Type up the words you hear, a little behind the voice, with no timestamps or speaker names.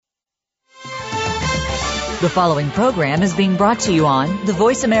The following program is being brought to you on the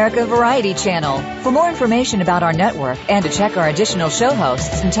Voice America Variety Channel. For more information about our network and to check our additional show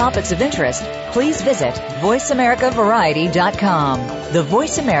hosts and topics of interest, please visit voiceamericavariety.com. The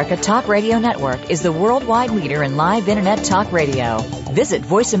Voice America Talk Radio Network is the worldwide leader in live Internet talk radio. Visit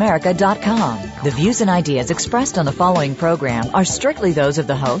voiceamerica.com. The views and ideas expressed on the following program are strictly those of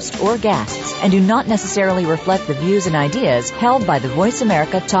the host or guests and do not necessarily reflect the views and ideas held by the Voice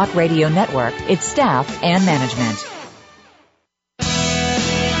America Talk Radio Network, its staff, and management.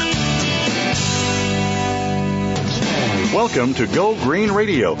 Welcome to Go Green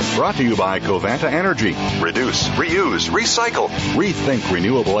Radio, brought to you by Covanta Energy. Reduce, reuse, recycle, rethink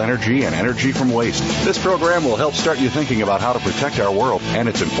renewable energy and energy from waste. This program will help start you thinking about how to protect our world and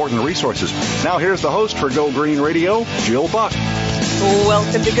its important resources. Now here's the host for Go Green Radio, Jill Buck.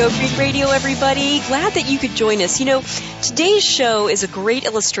 Welcome to Go Green Radio, everybody. Glad that you could join us. You know, today's show is a great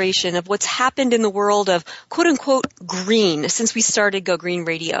illustration of what's happened in the world of quote-unquote green since we started Go Green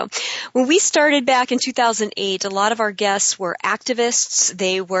Radio. When we started back in 2008, a lot of our guests were activists.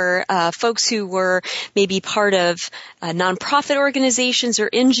 They were folks who were maybe part of nonprofit organizations or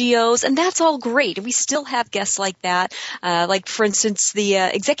NGOs, and that's all great. We still have guests like that. Like, for instance, the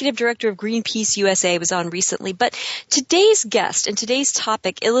executive director of Greenpeace USA was on recently. But today's guest and today's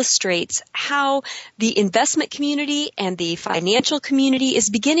topic illustrates how the investment community and the financial community is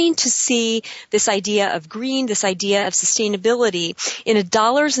beginning to see this idea of green, this idea of sustainability in a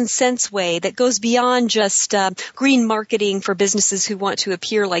dollars and cents way that goes beyond just green marketing for businesses who want to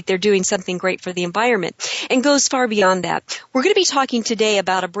appear like they're doing something great for the environment, and goes far beyond that. We're going to be talking today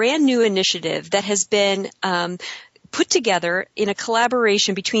about a brand new initiative that has been put together in a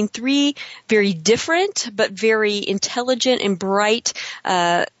collaboration between three very different but very intelligent and bright,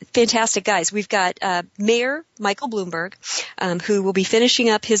 fantastic guys. We've got Mayor Michael Bloomberg, who will be finishing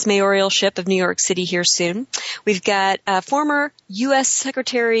up his mayoralship of New York City here soon. We've got former U.S.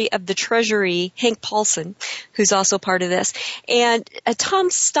 Secretary of the Treasury, Hank Paulson, who's also part of this, and Tom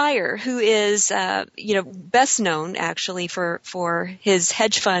Steyer, who is, best known actually for his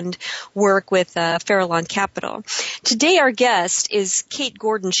hedge fund work with Farallon Capital. Today, our guest is Kate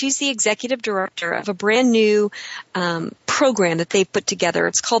Gordon. She's the executive director of a brand new program that they've put together.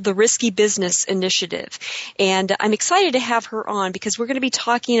 It's called the Risky Business Initiative. And I'm excited to have her on because we're going to be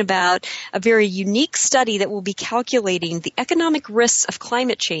talking about a very unique study that will be calculating the economic risks of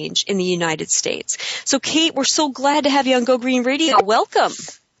climate change in the United States. So, Kate, we're so glad to have you on Go Green Radio. Welcome.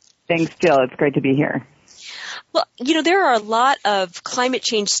 Thanks, Jill. It's great to be here. Well, you know, there are a lot of climate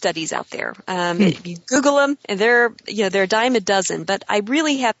change studies out there. You Google them, and they're a dime a dozen. But I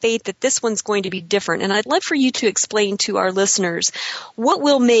really have faith that this one's going to be different. And I'd love for you to explain to our listeners what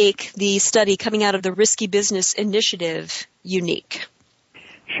will make the study coming out of the Risky Business Initiative unique.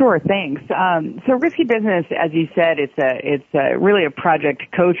 Sure, thanks. So Risky Business, as you said, it's really a project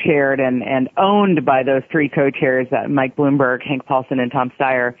co-chaired and owned by those three co-chairs, Mike Bloomberg, Hank Paulson, and Tom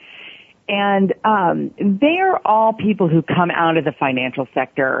Steyer. And they are all people who come out of the financial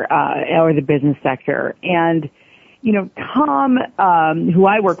sector or the business sector. And, you know, Tom, who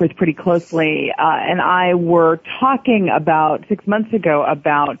I work with pretty closely, and I were talking about 6 months ago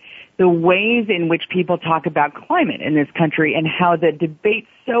about the ways in which people talk about climate in this country and how the debate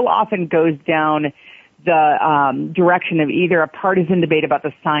so often goes down the direction of either a partisan debate about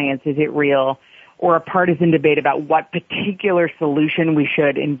the science, is it real, or a partisan debate about what particular solution we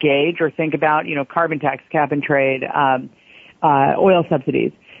should engage or think about, you know, carbon tax, cap and trade, oil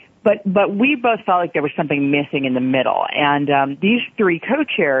subsidies. But we both felt like there was something missing in the middle. And these three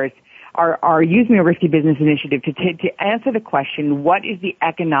co-chairs are using the Risky Business Initiative to answer the question, what is the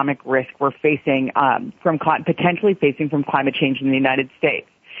economic risk we're facing potentially facing from climate change in the United States?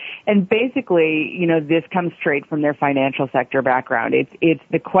 And basically, you know, this comes straight from their financial sector background. It's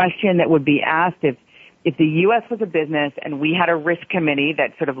the question that would be asked if the U.S. was a business and we had a risk committee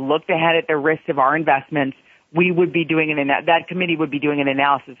that sort of looked ahead at the risks of our investments, we would be doing that committee would be doing an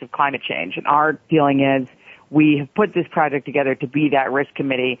analysis of climate change. And our feeling is we have put this project together to be that risk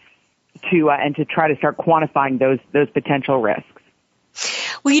committee and to try to start quantifying those potential risks.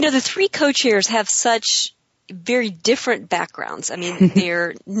 Well, you know, the three co-chairs have such very different backgrounds. I mean,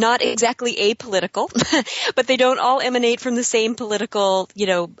 they're not exactly apolitical, but they don't all emanate from the same political,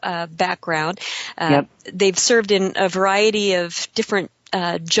 background. Yep. They've served in a variety of different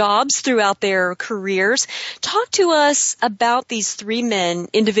jobs throughout their careers. Talk to us about these three men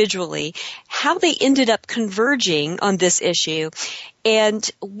individually, how they ended up converging on this issue,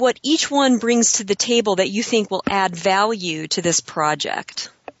 and what each one brings to the table that you think will add value to this project.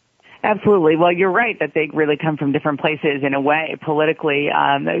 Absolutely. Well, you're right that they really come from different places in a way politically.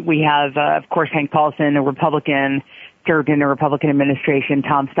 We have, of course, Hank Paulson, a Republican, served in a Republican administration.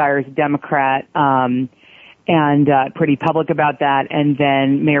 Tom Steyer's a Democrat, and pretty public about that. And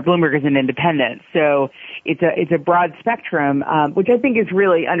then Mayor Bloomberg is an independent. So it's a broad spectrum, which I think is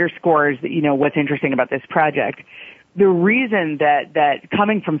really underscores, what's interesting about this project. The reason that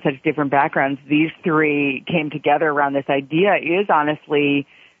coming from such different backgrounds, these three came together around this idea is honestly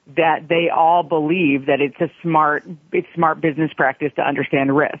that they all believe that it's smart business practice to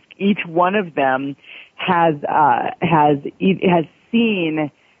understand risk. Each one of them has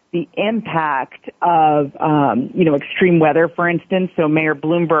seen the impact of, extreme weather, for instance. So Mayor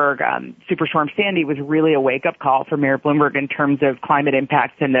Bloomberg, Superstorm Sandy was really a wake-up call for Mayor Bloomberg in terms of climate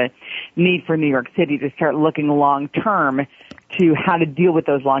impacts and the need for New York City to start looking long-term to how to deal with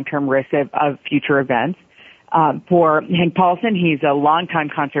those long-term risks of future events. For Hank Paulson, he's a longtime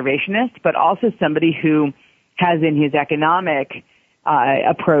conservationist, but also somebody who has in his economic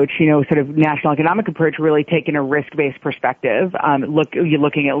approach, sort of national economic approach, really taken a risk-based perspective. You're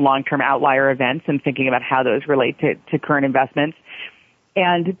looking at long-term outlier events and thinking about how those relate to current investments.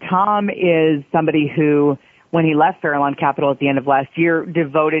 And Tom is somebody who, when he left Farallon Capital at the end of last year,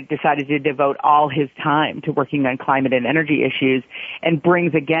 decided to devote all his time to working on climate and energy issues, and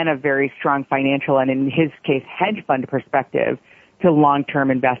brings again a very strong financial and, in his case, hedge fund perspective to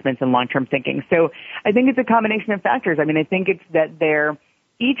long-term investments and long-term thinking. So I think it's a combination of factors. I mean, I think it's that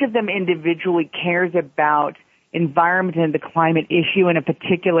each of them individually cares about environment and the climate issue in a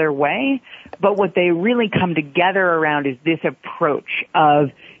particular way, but what they really come together around is this approach of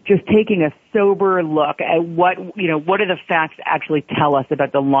just taking a sober look at what do the facts actually tell us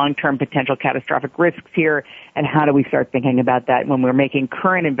about the long-term potential catastrophic risks here, and how do we start thinking about that when we're making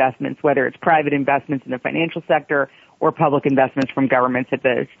current investments, whether it's private investments in the financial sector or public investments from governments at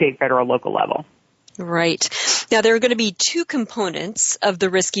the state, federal, local level. Right. Now, there are going to be two components of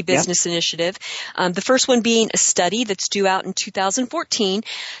the Risky Business Initiative. The first one being a study that's due out in 2014.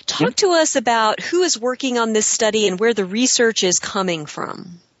 Talk to us about who is working on this study and where the research is coming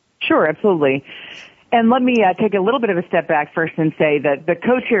from. Sure, absolutely. And let me take a little bit of a step back first and say that the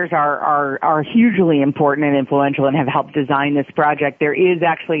co-chairs are hugely important and influential and have helped design this project. There is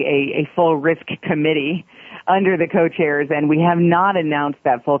actually a full risk committee under the co-chairs, and we have not announced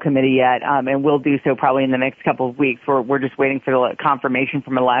that full committee yet, and we'll do so probably in the next couple of weeks. We're just waiting for the confirmation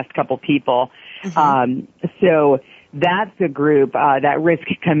from the last couple people. So that's a group, that risk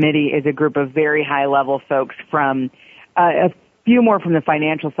committee is a group of very high-level folks from a few more from the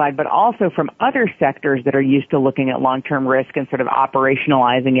financial side, but also from other sectors that are used to looking at long-term risk and sort of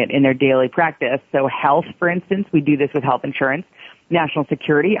operationalizing it in their daily practice. So health, for instance, we do this with health insurance. National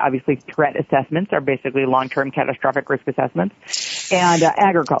security, obviously threat assessments are basically long-term catastrophic risk assessments. And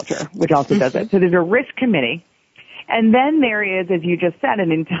agriculture, which also does it. So there's a risk committee. And then there is, as you just said,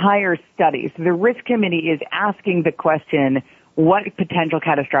 an entire study. So the risk committee is asking the question, what potential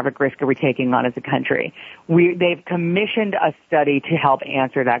catastrophic risk are we taking on as a country? They've commissioned a study to help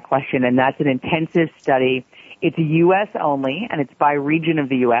answer that question, and that's an intensive study. It's U.S. only, and it's by region of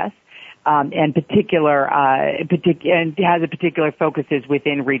the U.S., and has a particular focuses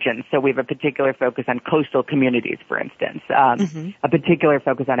within regions. So we have a particular focus on coastal communities, for instance, a particular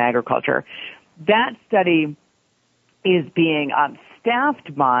focus on agriculture. That study is being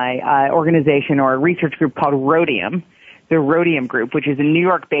staffed by an organization or a research group called Rhodium, the Rhodium Group, which is a New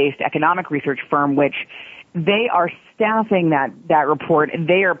York-based economic research firm, which they are staffing that report, and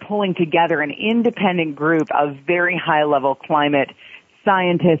they are pulling together an independent group of very high-level climate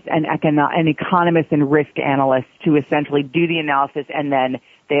scientists and economists and risk analysts to essentially do the analysis, and then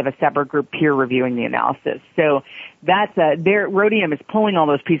they have a separate group peer reviewing the analysis. So that's Rhodium is pulling all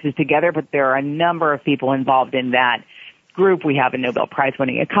those pieces together, but there are a number of people involved in that group. We have a Nobel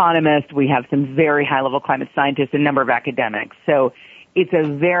Prize-winning economist. We have some very high-level climate scientists, a number of academics. So it's a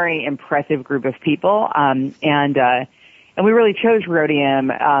very impressive group of people, and we really chose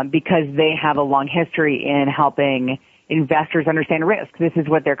Rhodium because they have a long history in helping investors understand risk. This is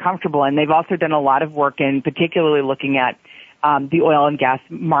what they're comfortable in. They've also done a lot of work in particularly looking at the oil and gas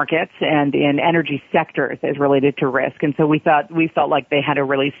markets and in energy sectors as related to risk. And so we felt like they had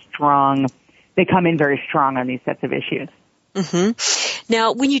they come in very strong on these sets of issues.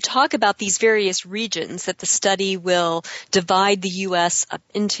 Now, when you talk about these various regions that the study will divide the U.S. up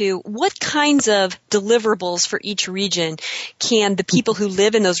into, what kinds of deliverables for each region can the people who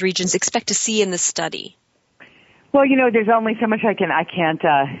live in those regions expect to see in the study? Well, there's only so much I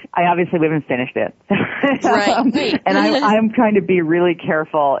obviously we haven't finished it. Right. And I'm trying to be really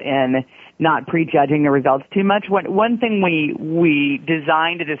careful in not prejudging the results too much. One thing we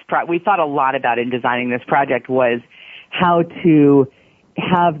designed we thought a lot about in designing this project was how to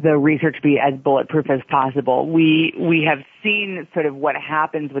have the research be as bulletproof as possible. We have seen sort of what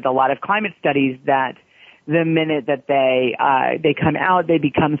happens with a lot of climate studies, that the minute that they come out, they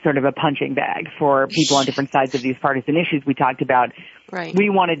become sort of a punching bag for people on different sides of these partisan issues we talked about. Right. We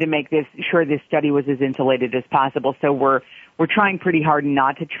wanted to make sure this study was as insulated as possible, so we're trying pretty hard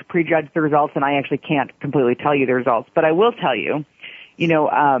not to prejudge the results, and I actually can't completely tell you the results, but I will tell you, the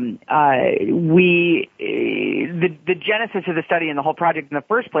genesis of the study and the whole project in the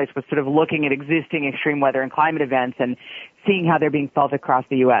first place was sort of looking at existing extreme weather and climate events and seeing how they're being felt across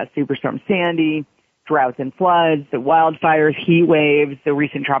the U.S. Superstorm Sandy, droughts and floods, the wildfires, heat waves, the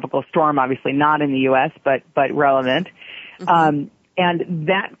recent tropical storm, obviously not in the U.S., but relevant. Mm-hmm. And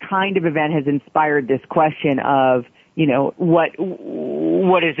that kind of event has inspired this question of,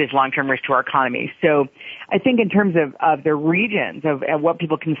 what is this long-term risk to our economy? So I think in terms of the regions of what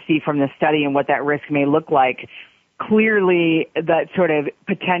people can see from the study and what that risk may look like, clearly that sort of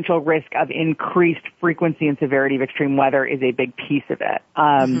potential risk of increased frequency and severity of extreme weather is a big piece of it.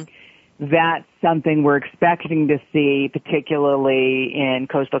 That's something we're expecting to see, particularly in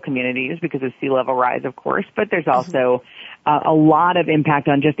coastal communities because of sea level rise, of course, but there's also a lot of impact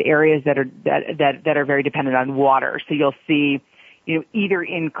on just areas that are very dependent on water. So you'll see, either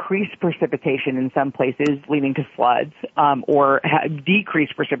increased precipitation in some places leading to floods, or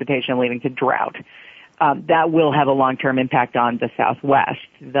decreased precipitation leading to drought. That will have a long-term impact on the Southwest,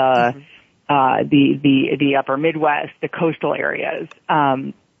 the upper Midwest, the coastal areas.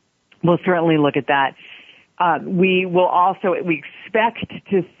 We'll certainly look at that. We expect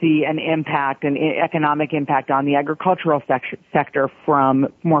to see an economic impact on the agricultural sector from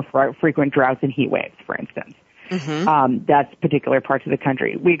more frequent droughts and heat waves, for instance. Mm-hmm. That's particular parts of the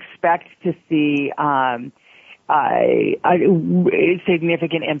country. We expect to see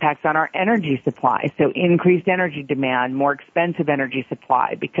significant impacts on our energy supply. So increased energy demand, more expensive energy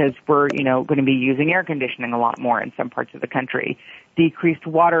supply because we're, going to be using air conditioning a lot more in some parts of the country. Decreased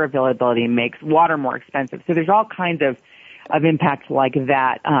water availability makes water more expensive. So there's all kinds of impacts like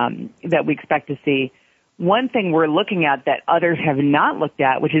that, that we expect to see. One thing we're looking at that others have not looked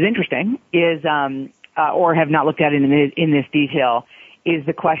at, which is interesting, is, or have not looked at in this detail, is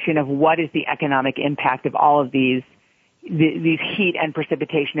the question of what is the economic impact of all of these heat and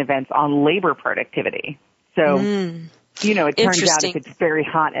precipitation events on labor productivity. So, it turns out if it's very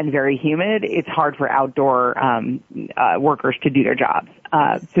hot and very humid, it's hard for outdoor workers to do their jobs.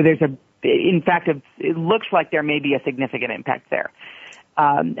 So it looks like there may be a significant impact there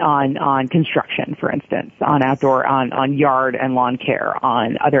on construction, for instance, on yard and lawn care,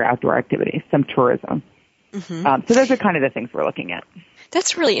 on other outdoor activities, some tourism. Mm-hmm. So those are kind of the things we're looking at.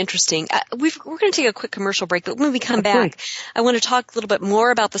 That's really interesting. We're going to take a quick commercial break, but when we come back, I want to talk a little bit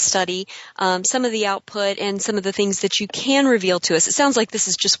more about the study, some of the output, and some of the things that you can reveal to us. It sounds like this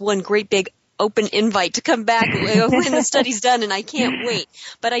is just one great big open invite to come back when the study's done, and I can't wait.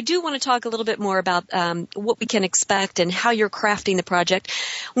 But I do want to talk a little bit more about what we can expect and how you're crafting the project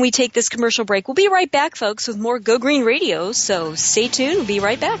when we take this commercial break. We'll be right back, folks, with more Go Green Radio, so stay tuned. We'll be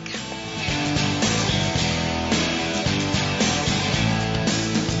right back.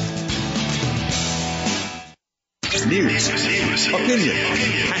 News, opinion,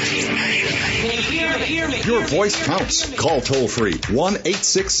 your voice counts. Call toll free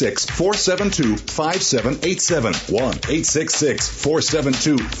 1-866-472-5787.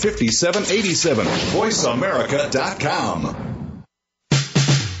 1-866-472-5787. VoiceAmerica.com.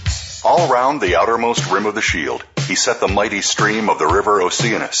 All around the outermost rim of the shield, he set the mighty stream of the river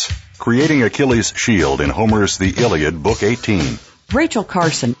Oceanus, creating Achilles' shield in Homer's The Iliad, Book 18. Rachel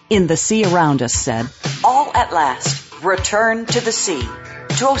Carson, in The Sea Around Us, said, "All at last, return to the sea,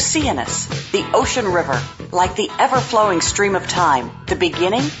 to Oceanus, the ocean river, like the ever-flowing stream of time, the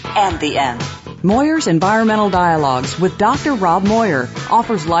beginning and the end." Moyer's Environmental Dialogues with Dr. Rob Moyer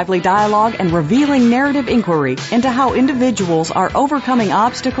offers lively dialogue and revealing narrative inquiry into how individuals are overcoming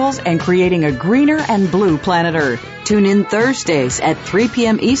obstacles and creating a greener and blue planet Earth. Tune in Thursdays at 3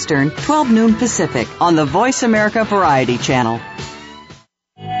 p.m. Eastern, 12 noon Pacific on the Voice America Variety Channel.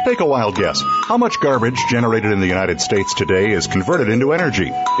 Take a wild guess. How much garbage generated in the United States today is converted into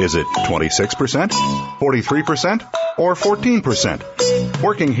energy? Is it 26%, 43%, or 14%?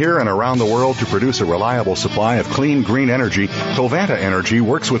 Working here and around the world to produce a reliable supply of clean, green energy, Covanta Energy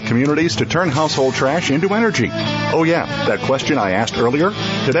works with communities to turn household trash into energy. Oh yeah, that question I asked earlier?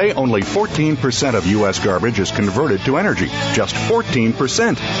 Today, only 14% of U.S. garbage is converted to energy. Just 14%.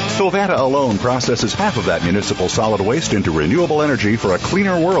 Covanta alone processes half of that municipal solid waste into renewable energy for a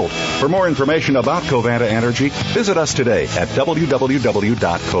cleaner world. For more information about Covanta Energy, visit us today at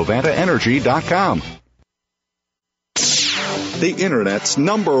www.covantaenergy.com. The Internet's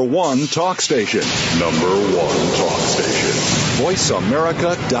 #1 talk station. #1 talk station.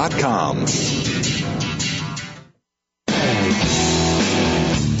 VoiceAmerica.com.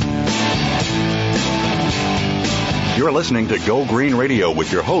 You're listening to Go Green Radio with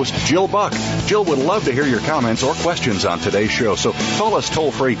your host, Jill Buck. Jill would love to hear your comments or questions on today's show, so call us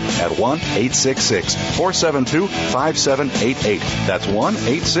toll-free at 1-866-472-5788. That's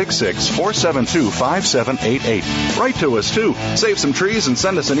 1-866-472-5788. Write to us, too. Save some trees and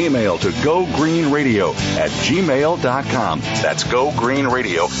send us an email to gogreenradio@gmail.com. That's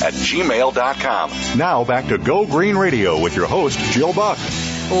gogreenradio@gmail.com. Now back to Go Green Radio with your host, Jill Buck.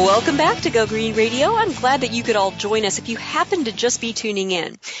 Welcome back to Go Green Radio. I'm glad that you could all join us if you happen to just be tuning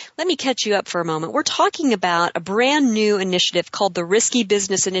in. Let me catch you up for a moment. We're talking about a brand new initiative called the Risky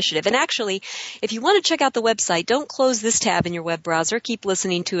Business Initiative. And actually, if you want to check out the website, don't close this tab in your web browser. Keep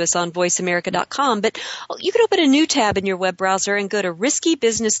listening to us on voiceamerica.com. But you can open a new tab in your web browser and go to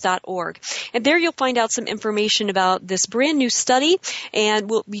riskybusiness.org. And there you'll find out some information about this brand new study. And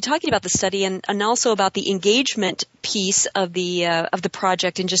we'll be talking about the study and also about the engagement piece of the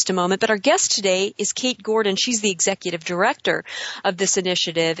project in just a moment. But our guest today is Kate Gordon. She's the executive director of this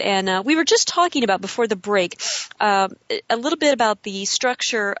initiative. And we were just talking about, before the break, a little bit about the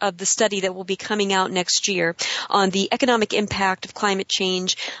structure of the study that will be coming out next year on the economic impact of climate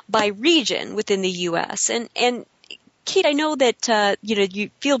change by region within the U.S. And Kate, I know that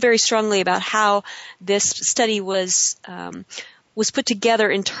you feel very strongly about how this study was put together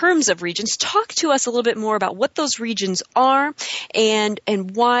in terms of regions. Talk to us a little bit more about what those regions are and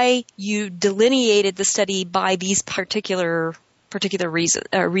why you delineated the study by these particular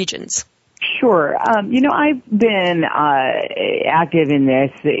regions. Sure. I've been active in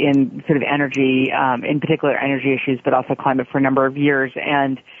this, in sort of energy, in particular energy issues, but also climate for a number of years.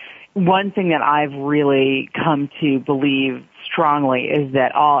 And one thing that I've really come to believe strongly is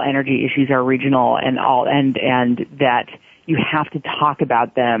that all energy issues are regional and that you have to talk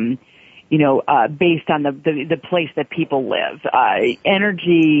about them, based on the place that people live.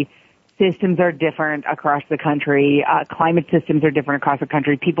 Energy systems are different across the country. Climate systems are different across the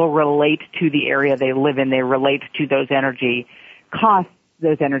country. People relate to the area they live in. They relate to those energy costs,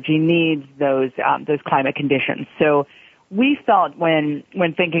 those energy needs, those climate conditions. So we felt when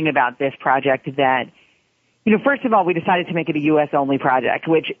thinking about this project that, first of all, we decided to make it a U.S.-only project,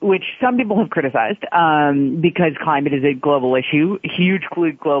 which some people have criticized, because climate is a global issue, huge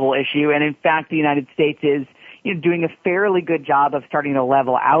global issue, and in fact, the United States is doing a fairly good job of starting to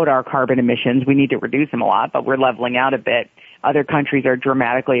level out our carbon emissions. We need to reduce them a lot, but we're leveling out a bit. Other countries are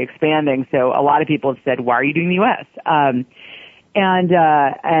dramatically expanding, so a lot of people have said, "Why are you doing the U.S.?" And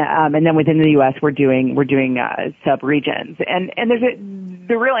then within the U.S., we're doing sub-regions, and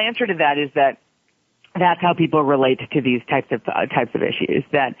the real answer to that is that that's how people relate to these types of issues.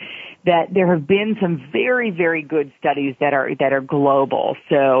 That there have been some very, very good studies that are global.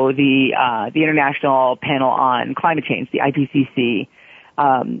 So the International Panel on Climate Change, the IPCC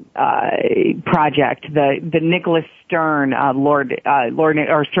project, the Nicholas Stern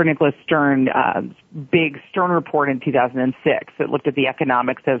Sir Nicholas Stern big Stern report in 2006 that looked at the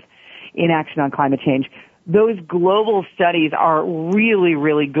economics of inaction on climate change. Those global studies are really,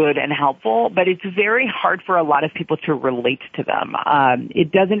 really good and helpful, but it's very hard for a lot of people to relate to them.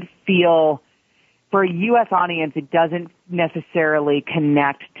 It doesn't feel, for a U.S. audience, it doesn't necessarily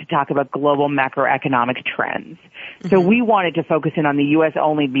connect to talk about global macroeconomic trends. Mm-hmm. So we wanted to focus in on the U.S.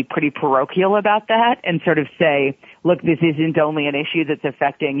 only, be pretty parochial about that, and sort of say, look, this isn't only an issue that's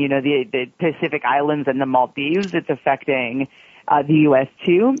affecting, the Pacific Islands and the Maldives. It's affecting the U.S.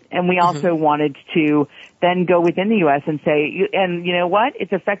 too, and we also wanted to then go within the U.S. and say, and you know what?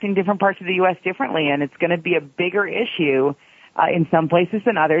 It's affecting different parts of the U.S. differently, and it's going to be a bigger issue in some places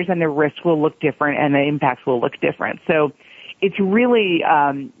than others, and the risks will look different, and the impacts will look different. So it's really,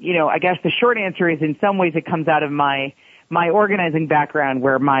 I guess the short answer is, in some ways, it comes out of my organizing background,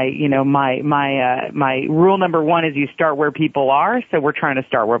 where my rule number one is you start where people are. So we're trying to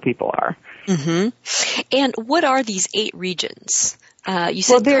start where people are. Mm-hmm. And what are these 8 regions? You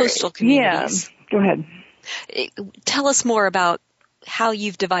said coastal communities. Yeah. Go ahead. Tell us more about how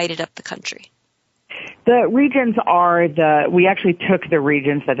you've divided up the country. The regions are we actually took the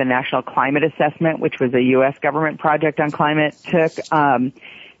regions that the National Climate Assessment, which was a U.S. government project on climate, took.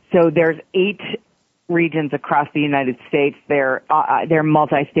 So there's 8 regions across the United States. They're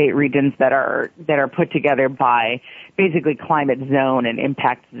multi-state regions that are put together by basically climate zone and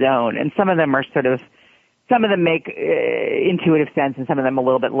impact zone, and some of them make intuitive sense, and some of them a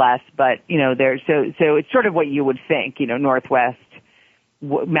little bit less. But so it's sort of what you would think. Northwest,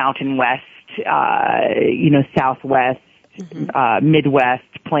 Mountain West, Southwest, Midwest,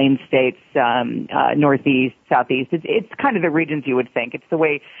 Plain States, Northeast, Southeast. It's kind of the regions you would think. It's the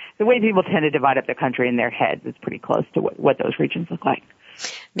way people tend to divide up the country in their heads. It's pretty close to what those regions look like.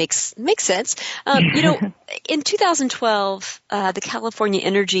 Makes sense. In 2012, the California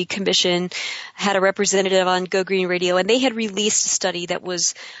Energy Commission had a representative on Go Green Radio, and they had released a study that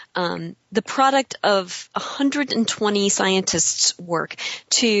was the product of 120 scientists' work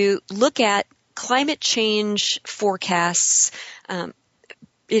to look at climate change forecasts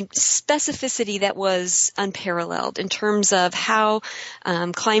in specificity that was unparalleled in terms of how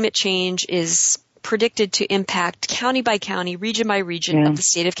climate change is predicted to impact county by county, region by region of the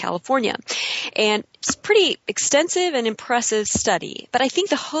state of California. And it's a pretty extensive and impressive study. But I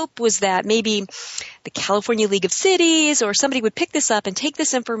think the hope was that maybe the California League of Cities or somebody would pick this up and take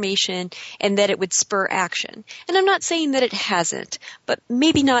this information and that it would spur action. And I'm not saying that it hasn't, but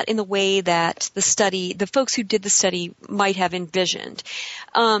maybe not in the way that the folks who did the study might have envisioned.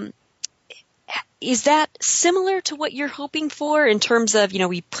 Is that similar to what you're hoping for in terms of,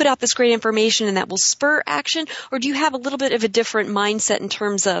 we put out this great information and that will spur action? Or do you have a little bit of a different mindset in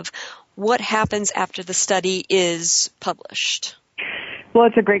terms of what happens after the study is published? Well,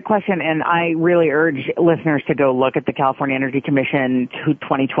 it's a great question, and I really urge listeners to go look at the California Energy Commission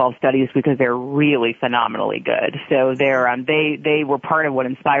 2012 studies because they're really phenomenally good. So they were part of what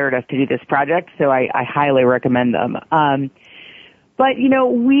inspired us to do this project, so I highly recommend them. But,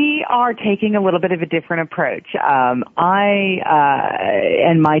 we are taking a little bit of a different approach. I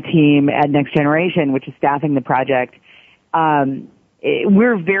and my team at Next Generation, which is staffing the project,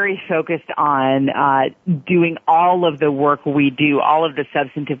 we're very focused on doing all of the work we do, all of the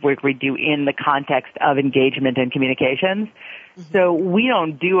substantive work we do in the context of engagement and communications. Mm-hmm. So we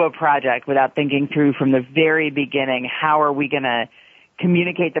don't do a project without thinking through from the very beginning, how are we going to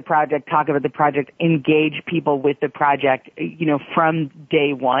communicate the project, talk about the project, engage people with the project, from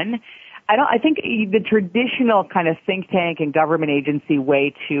day one. I think the traditional kind of think tank and government agency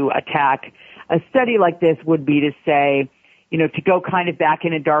way to attack a study like this would be to say, to go kind of back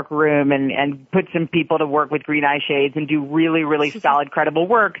in a dark room and put some people to work with green eye shades and do really, really solid, credible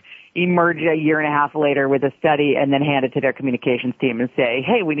work, emerge a year and a half later with a study and then hand it to their communications team and say,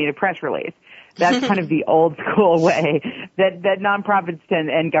 hey, we need a press release. That's kind of the old school way that nonprofits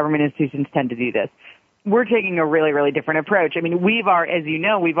and government institutions tend to do this. We're taking a really, really different approach. I mean, we've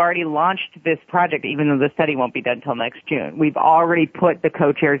already launched this project, even though the study won't be done until next June. We've already put the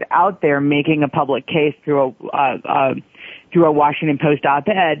co-chairs out there making a public case through a Washington Post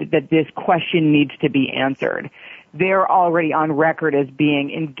op-ed that this question needs to be answered. They're already on record as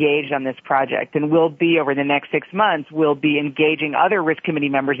being engaged on this project, and we'll be, over the next 6 months, we'll be engaging other risk committee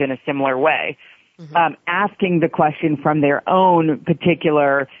members in a similar way, asking the question from their own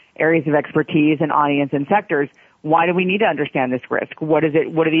particular areas of expertise and audience and sectors. Why do we need to understand this risk? What is it?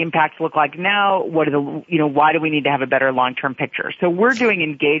 What do the impacts look like now? Why do we need to have a better long-term picture? So we're doing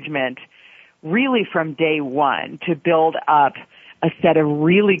engagement really from day one to build up a set of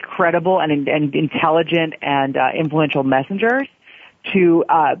really credible and intelligent and influential messengers to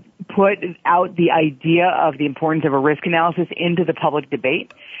put out the idea of the importance of a risk analysis into the public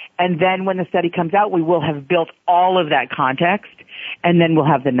debate. And then when the study comes out, we will have built all of that context, and then we'll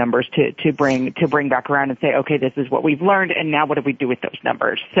have the numbers to bring back around and say, okay, this is what we've learned, and now what do we do with those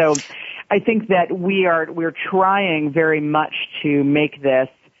numbers? So I think that we're trying very much to make this.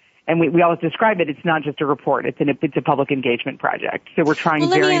 And we always describe it, it's not just a report, it's a public engagement project. So we're trying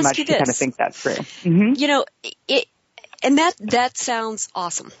very much to kind of think that through. Mm-hmm. And that sounds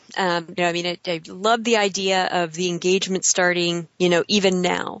awesome. I love the idea of the engagement starting, even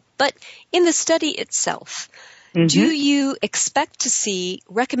now. But in the study itself, do you expect to see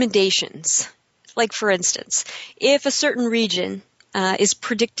recommendations? Like, for instance, if a certain region is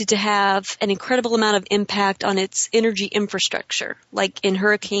predicted to have an incredible amount of impact on its energy infrastructure. Like in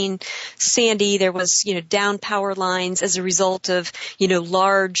Hurricane Sandy, there was, down power lines as a result of,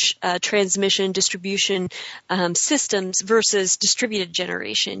 large transmission distribution systems versus distributed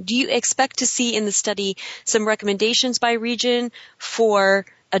generation. Do you expect to see in the study some recommendations by region for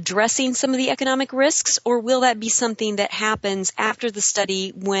addressing some of the economic risks, or will that be something that happens after the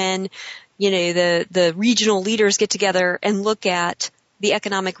study when the regional leaders get together and look at the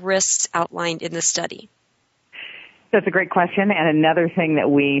economic risks outlined in the study? That's a great question, and another thing that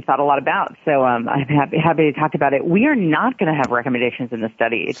we thought a lot about. So I'm happy to talk about it. We are not going to have recommendations in the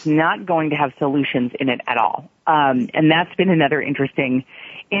study. It's not going to have solutions in it at all, and that's been another interesting.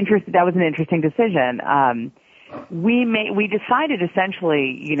 That was an interesting decision. We decided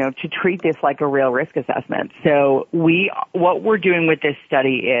essentially, to treat this like a real risk assessment. So what we're doing with this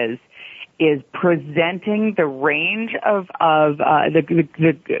study is presenting the range of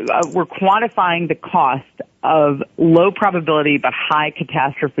we're quantifying the cost of low probability but high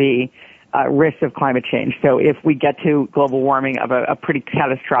catastrophe risks of climate change. So if we get to global warming of a pretty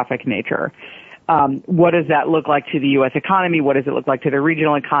catastrophic nature, what does that look like to the U.S. economy? What does it look like to the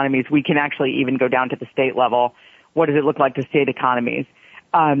regional economies? We can actually even go down to the state level. What does it look like to state economies?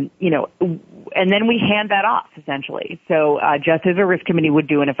 And then we hand that off, essentially. So just as a risk committee would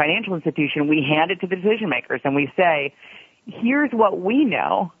do in a financial institution, we hand it to the decision makers and we say, here's what we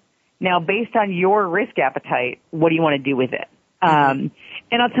know. Now, based on your risk appetite, what do you want to do with it? And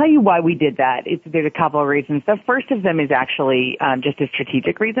I'll tell you why we did that. There's a couple of reasons. The first of them is actually just a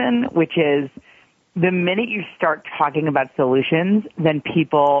strategic reason, which is the minute you start talking about solutions, then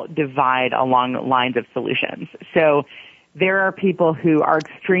people divide along lines of solutions. So there are people who are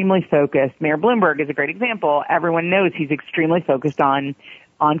extremely focused. Mayor Bloomberg is a great example. Everyone knows he's extremely focused on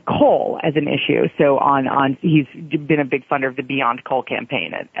coal as an issue. So he's been a big funder of the Beyond Coal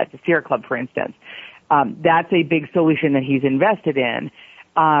campaign at the Sierra Club, for instance. That's a big solution that he's invested in.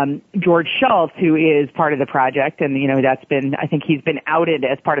 George Shultz, who is part of the project, and I think he's been outed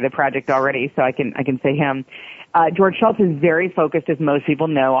as part of the project already, so I can say him. George Shultz is very focused, as most people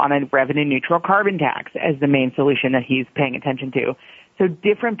know, on a revenue neutral carbon tax as the main solution that he's paying attention to. So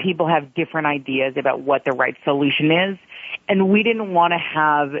different people have different ideas about what the right solution is, and we didn't want to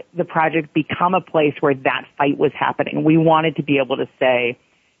have the project become a place where that fight was happening. We wanted to be able to say,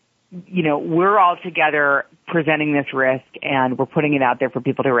 we're all together presenting this risk and we're putting it out there for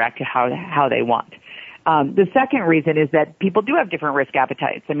people to react to how they want. The second reason is that people do have different risk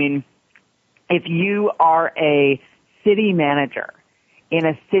appetites. I mean, if you are a city manager in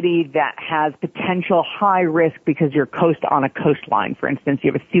a city that has potential high risk because you're on a coastline, for instance,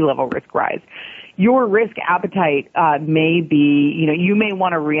 you have a sea level risk rise, your risk appetite may be, you may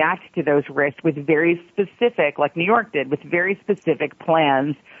want to react to those risks with very specific, like New York did, with very specific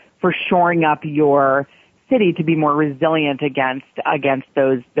plans for shoring up your city to be more resilient against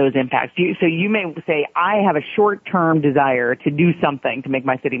those impacts. So you may say, I have a short-term desire to do something to make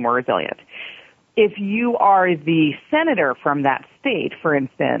my city more resilient. If you are the senator from that state, for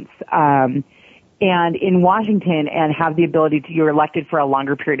instance, and in Washington and have the ability you're elected for a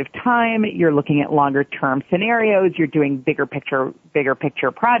longer period of time, you're looking at longer-term scenarios, you're doing bigger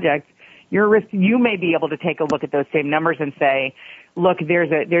picture projects, you may be able to take a look at those same numbers and say, look,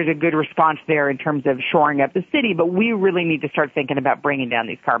 there's a good response there in terms of shoring up the city, but we really need to start thinking about bringing down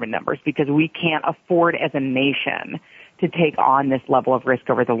these carbon numbers because we can't afford as a nation to take on this level of risk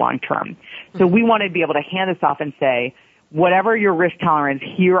over the long term. So we want to be able to hand this off and say, whatever your risk tolerance,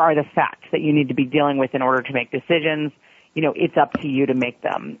 here are the facts that you need to be dealing with in order to make decisions. It's up to you to make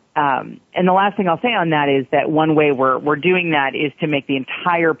them. And the last thing I'll say on that is that one way we're doing that is to make the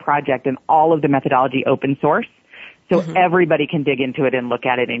entire project and all of the methodology open source. So everybody can dig into it and look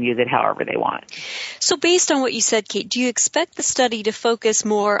at it and use it however they want. So based on what you said, Kate, do you expect the study to focus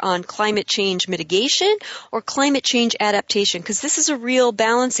more on climate change mitigation or climate change adaptation? Because this is a real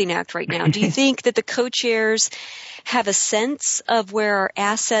balancing act right now. Do you think that the co-chairs have a sense of where our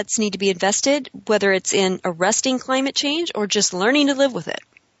assets need to be invested, whether it's in arresting climate change or just learning to live with it?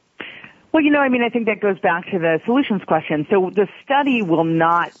 Well, I think that goes back to the solutions question. So the study will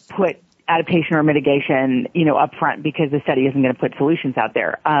not put adaptation or mitigation, up front because the study isn't going to put solutions out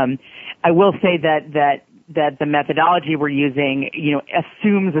there. I will say that the methodology we're using,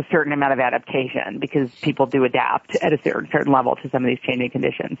 assumes a certain amount of adaptation because people do adapt at a certain level to some of these changing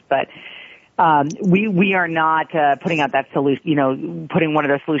conditions. But we are not putting out that solution, putting one of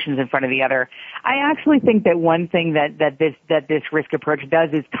those solutions in front of the other. I actually think that one thing that this risk approach does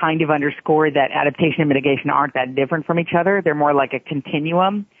is kind of underscore that adaptation and mitigation aren't that different from each other. They're more like a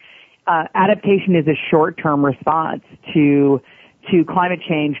continuum. Adaptation is a short-term response to climate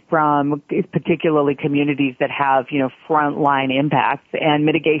change from particularly communities that have, frontline impacts, and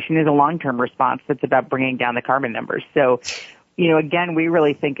mitigation is a long-term response that's about bringing down the carbon numbers. So, again, we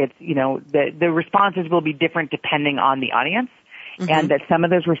really think it's, the responses will be different depending on the audience, and that some of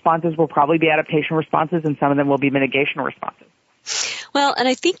those responses will probably be adaptation responses and some of them will be mitigation responses. Well, and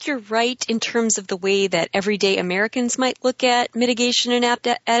I think you're right in terms of the way that everyday Americans might look at mitigation and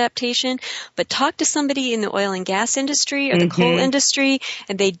adaptation, but talk to somebody in the oil and gas industry or the coal industry,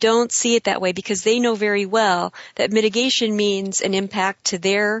 and they don't see it that way because they know very well that mitigation means an impact to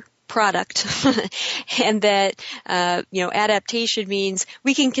their product and that adaptation means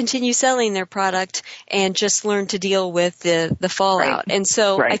we can continue selling their product and just learn to deal with the fallout. Right. And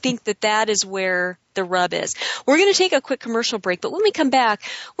so I think that is where the rub is. We're going to take a quick commercial break, but when we come back,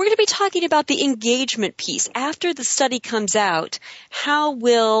 we're going to be talking about the engagement piece. After the study comes out, how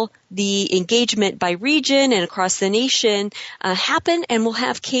will the engagement by region and across the nation happen? And we'll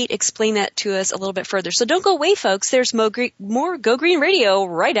have Kate explain that to us a little bit further. So don't go away, folks. There's more Go Green Radio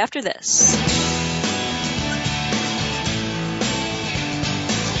right after this.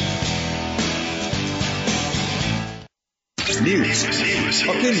 News,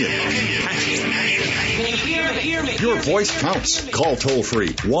 opinion, your voice counts. Call toll free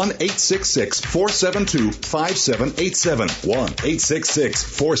 1-866-472-5787.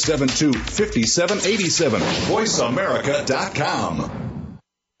 1-866-472-5787. VoiceAmerica.com.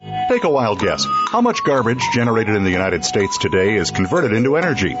 Take a wild guess. How much garbage generated in the United States today is converted into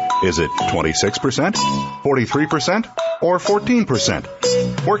energy? Is it 26%, 43%, or 14%?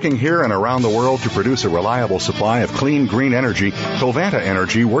 Working here and around the world to produce a reliable supply of clean, green energy, Covanta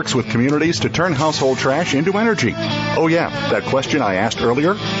Energy works with communities to turn household trash into energy. Oh yeah, that question I asked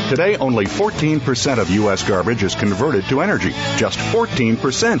earlier? Today, only 14% of U.S. garbage is converted to energy. Just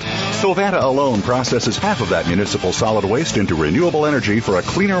 14%. Covanta alone processes half of that municipal solid waste into renewable energy for a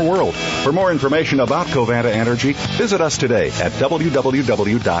cleaner world. For more information about Covanta Energy, visit us today at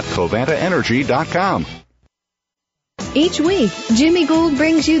www.covantaenergy.com. Each week, Jimmy Gould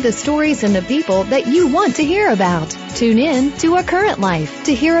brings you the stories and the people that you want to hear about. Tune in to A Current Life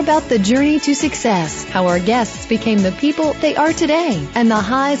to hear about the journey to success, how our guests became the people they are today, and the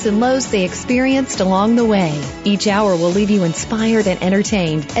highs and lows they experienced along the way. Each hour will leave you inspired and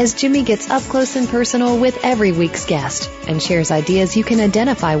entertained as Jimmy gets up close and personal with every week's guest and shares ideas you can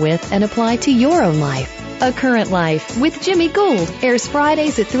identify with and apply to your own life. A Current Life with Jimmy Gould airs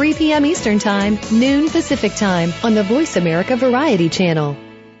Fridays at 3 p.m. Eastern Time, noon Pacific Time on the Voice America Variety Channel.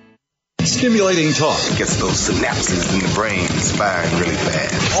 Stimulating talk gets those synapses in the brain firing really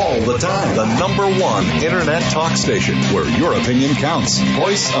fast. All the time. The #1 Internet talk station where your opinion counts.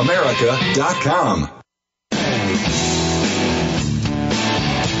 VoiceAmerica.com.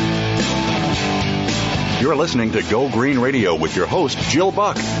 You're listening to Go Green Radio with your host, Jill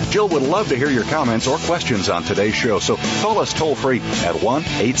Buck. Jill would love to hear your comments or questions on today's show, so call us toll-free at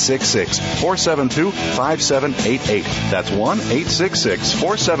 1-866-472-5788. That's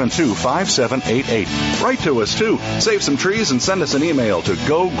 1-866-472-5788. Write to us, too. Save some trees and send us an email to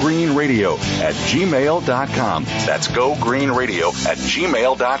gogreenradio@gmail.com. That's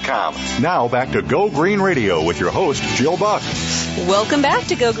gogreenradio@gmail.com. Now back to Go Green Radio with your host, Jill Buck. Welcome back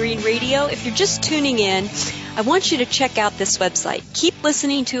to Go Green Radio. If you're just tuning in, I want you to check out this website. Keep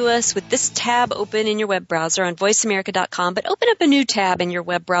listening to us with this tab open in your web browser on voiceamerica.com, but open up a new tab in your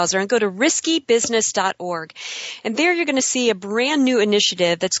web browser and go to riskybusiness.org. And there you're going to see a brand new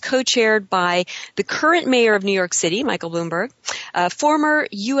initiative that's co-chaired by the current mayor of New York City, Michael Bloomberg, former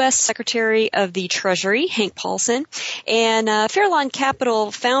U.S. Secretary of the Treasury, Hank Paulson, and Fairlawn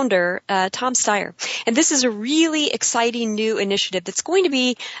Capital founder, Tom Steyer. And this is a really exciting new initiative that's going to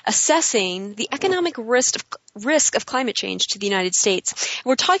be assessing the economic risk of climate change to the United States.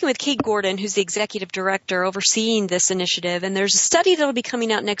 We're talking with Kate Gordon, who's the executive director overseeing this initiative, and there's a study that'll be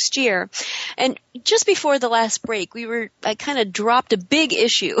coming out next year. And just before the last break, I kind of dropped a big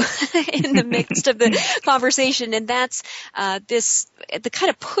issue in the midst of the conversation, and that's the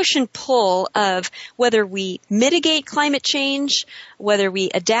kind of push and pull of whether we mitigate climate change, whether we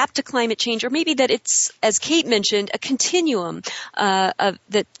adapt to climate change, or maybe that it's, as Kate mentioned, a continuum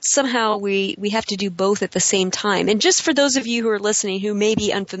that somehow we have to do both at the same time. And just for those of you who are listening who may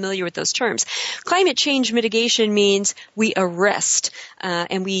be unfamiliar with those terms, climate change mitigation means we arrest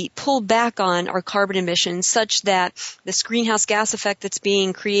and we pull back on our carbon emissions such that this greenhouse gas effect that's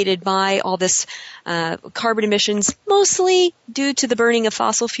being created by all this carbon emissions, mostly due to the burning of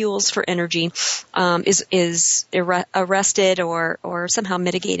fossil fuels for energy, is arrested or somehow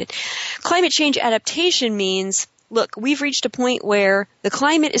mitigated. Climate change adaptation means look, we've reached a point where the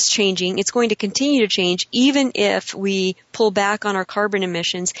climate is changing. It's going to continue to change even if we pull back on our carbon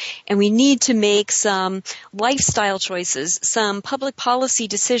emissions, and we need to make some lifestyle choices, some public policy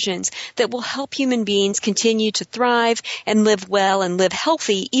decisions that will help human beings continue to thrive and live well and live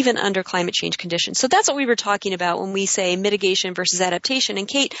healthy even under climate change conditions. So that's what we were talking about when we say mitigation versus adaptation. And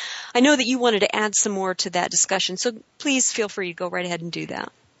Kate, I know that you wanted to add some more to that discussion, so please feel free to go right ahead and do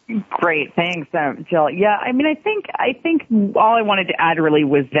that. Great, thanks, Jill. Yeah, I mean, I think all I wanted to add really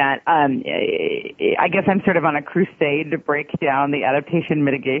was that I guess I'm sort of on a crusade to break down the adaptation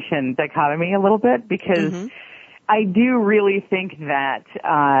mitigation dichotomy a little bit, because I do really think that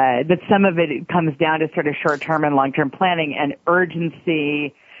that some of it comes down to sort of short-term and long-term planning and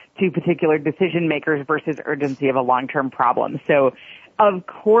urgency to particular decision makers versus urgency of a long-term problem. So, of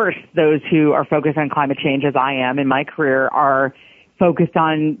course, those who are focused on climate change, as I am in my career, are focused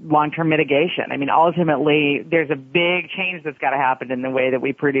on long-term mitigation. I mean, ultimately, there's a big change that's got to happen in the way that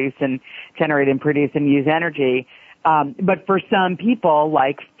we produce and generate and produce and use energy. But for some people,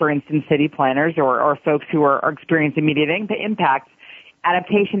 like, for instance, city planners or folks who are experiencing immediate impacts,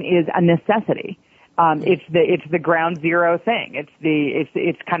 adaptation is a necessity. It's the ground zero thing.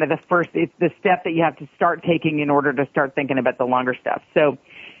 It's kind of it's the step that you have to start taking in order to start thinking about the longer stuff. So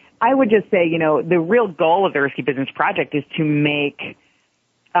I would just say, the real goal of the Risky Business Project is to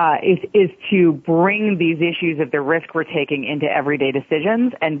is to bring these issues of the risk we're taking into everyday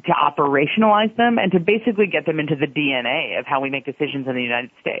decisions and to operationalize them and to basically get them into the DNA of how we make decisions in the United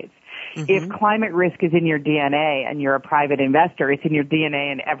States. If climate risk is in your DNA and you're a private investor, it's in your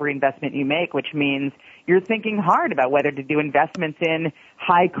DNA in every investment you make, which means you're thinking hard about whether to do investments in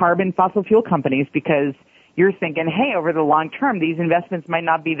high carbon fossil fuel companies because you're thinking, hey, over the long term, these investments might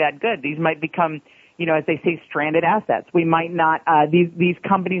not be that good. These might become, as they say, stranded assets. We might not, these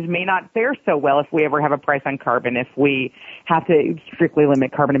companies may not fare so well if we ever have a price on carbon, if we have to strictly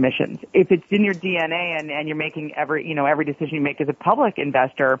limit carbon emissions. If it's in your DNA and you're making every decision you make as a public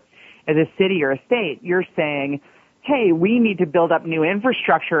investor, as a city or a state, you're saying, hey, we need to build up new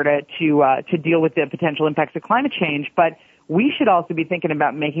infrastructure to deal with the potential impacts of climate change, but we should also be thinking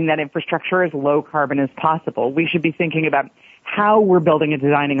about making that infrastructure as low carbon as possible. We should be thinking about how we're building and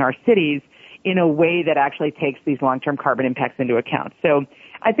designing our cities in a way that actually takes these long-term carbon impacts into account. So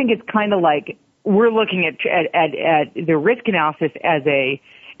I think it's kind of like we're looking at the risk analysis as a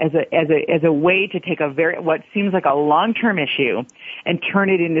way to take what seems like a long-term issue and turn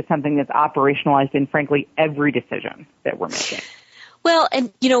it into something that's operationalized in, frankly, every decision that we're making. Well,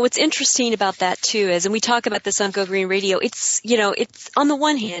 and what's interesting about that too is, and we talk about this on Go Green Radio, it's on the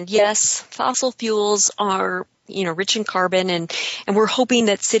one hand, yes, fossil fuels are rich in carbon, and we're hoping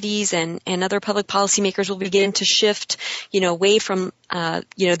that cities and other public policymakers will begin to shift, away from,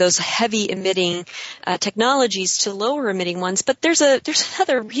 those heavy emitting technologies to lower emitting ones. But there's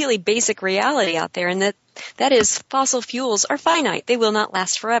another really basic reality out there, and that is fossil fuels are finite. They will not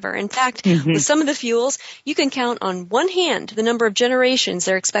last forever. In fact, with some of the fuels, you can count on one hand the number of generations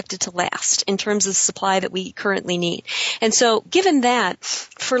they're expected to last in terms of the supply that we currently need. And so given that,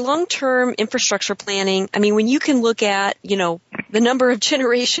 for long-term infrastructure planning, I mean, when you can look at, the number of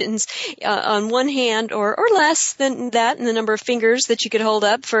generations on one hand or less than that, and the number of fingers that you could hold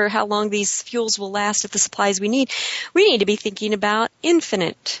up for how long these fuels will last at the supplies we need to be thinking about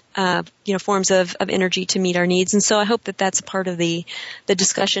infinite forms of energy to meet our needs. And so I hope that that's a part of the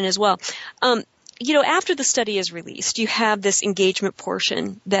discussion as well. After the study is released, you have this engagement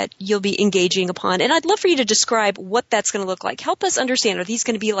portion that you'll be engaging upon. And I'd love for you to describe what that's going to look like. Help us understand. Are these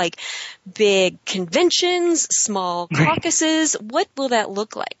going to be like big conventions, small caucuses? What will that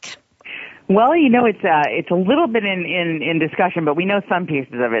look like? Well, it's a little bit in discussion, but we know some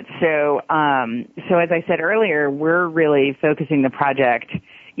pieces of it. So as I said earlier, we're really focusing the project.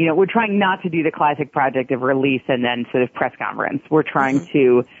 We're trying not to do the classic project of release and then sort of press conference. We're trying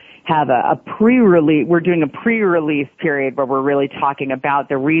to have a pre-release. We're doing a pre-release period where we're really talking about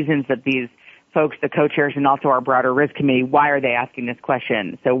the reasons that these folks, the co-chairs, and also our broader risk committee, why are they asking this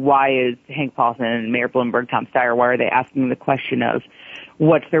question? So why is Hank Paulson and Mayor Bloomberg, Tom Steyer, why are they asking the question of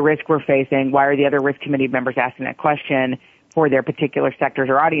what's the risk we're facing? Why are the other risk committee members asking that question for their particular sectors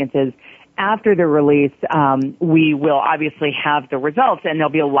or audiences? After the release, we will obviously have the results, and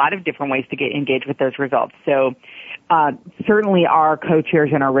there'll be a lot of different ways to get engaged with those results. So certainly our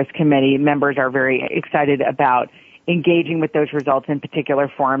co-chairs and our risk committee members are very excited about engaging with those results in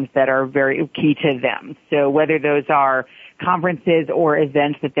particular forums that are very key to them. So whether those are conferences or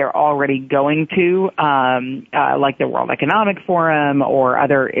events that they're already going to, like the World Economic Forum or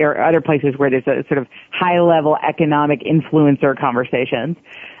other places where there's a sort of high-level economic influencer conversations,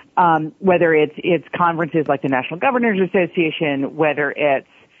 whether it's conferences like the National Governors Association, whether it's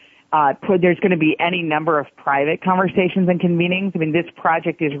there's going to be any number of private conversations and convenings. I mean, this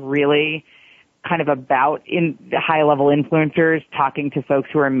project is really kind of about high-level influencers talking to folks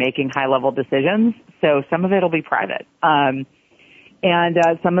who are making high-level decisions. So some of it will be private. And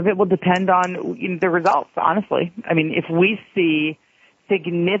some of it will depend on the results, honestly. I mean, if we see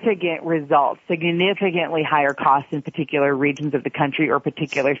significant results, significantly higher costs in particular regions of the country or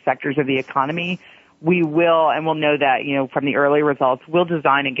particular sectors of the economy, we will, and we'll know that, from the early results, we'll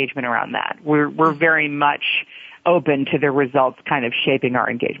design engagement around that. We're very much open to the results kind of shaping our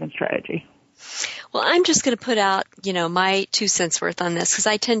engagement strategy. Well, I'm just going to put out, my 2 cents worth on this because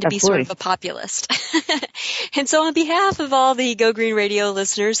I tend to be sort of a populist. And so on behalf of all the Go Green Radio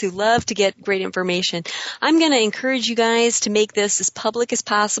listeners who love to get great information, I'm going to encourage you guys to make this as public as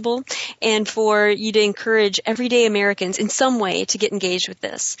possible and for you to encourage everyday Americans in some way to get engaged with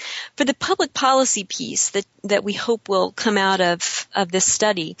this. For the public policy piece that we hope will come out of this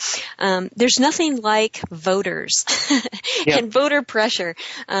study, there's nothing like voters and voter pressure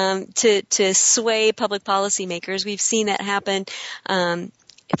to sway public policy makers. We've seen that happen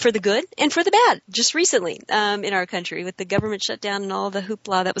for the good and for the bad just recently in our country with the government shutdown and all the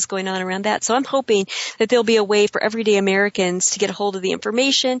hoopla that was going on around that. So I'm hoping that there'll be a way for everyday Americans to get a hold of the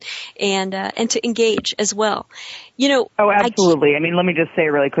information and to engage as well. Oh, absolutely. I mean, let me just say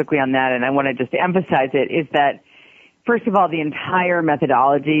really quickly on that, and I want to just emphasize it, is that first of all, the entire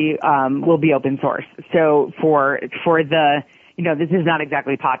methodology will be open source. So for the this is not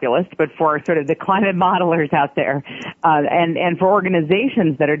exactly populist, but for sort of the climate modelers out there, and for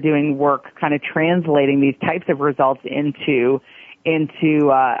organizations that are doing work kind of translating these types of results into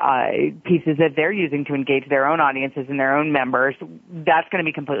pieces that they're using to engage their own audiences and their own members, that's going to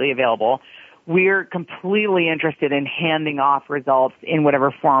be completely available. We're completely interested in handing off results in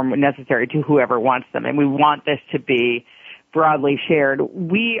whatever form necessary to whoever wants them, and we want this to be broadly shared.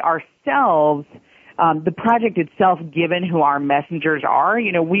 We ourselves, the project itself, given who our messengers are,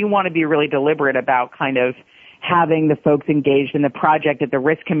 we want to be really deliberate about kind of having the folks engaged in the project at the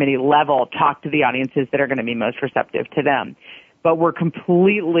risk committee level talk to the audiences that are going to be most receptive to them. But we're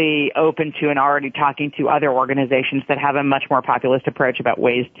completely open to and already talking to other organizations that have a much more populist approach about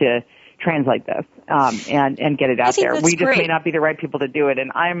ways to translate this and get it out there. We just may not be the right people to do it,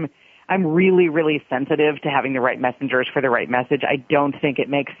 and I'm really, really sensitive to having the right messengers for the right message. I don't think it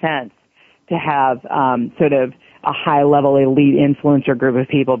makes sense to have sort of a high-level elite influencer group of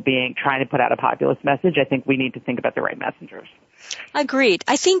people trying to put out a populist message. I think we need to think about the right messengers. Agreed.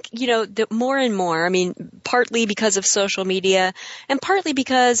 I think, that more and more, I mean, partly because of social media and partly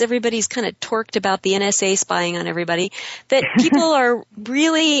because everybody's kind of torqued about the NSA spying on everybody, that people are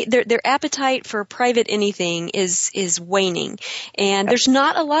really, their appetite for private anything is waning. And there's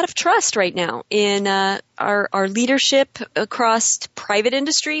not a lot of trust right now in our leadership across private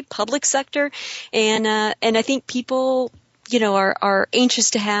industry, public sector, and I think people are anxious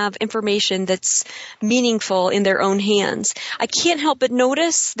to have information that's meaningful in their own hands. I can't help but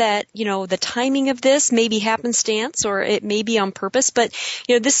notice that, the timing of this may be happenstance or it may be on purpose, but,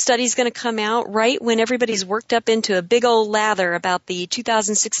 this study's going to come out right when everybody's worked up into a big old lather about the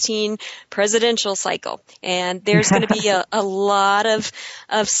 2016 presidential cycle. And there's going to be a lot of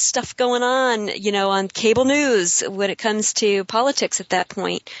stuff going on cable news when it comes to politics at that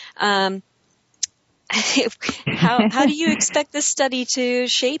point. How do you expect this study to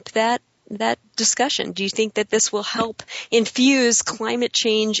shape that discussion? Do you think that this will help infuse climate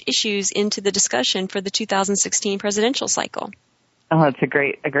change issues into the discussion for the 2016 presidential cycle? Oh, it's a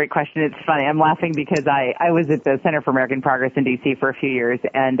great question. It's funny. I'm laughing because I was at the Center for American Progress in D.C. for a few years,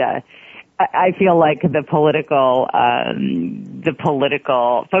 and I feel like the political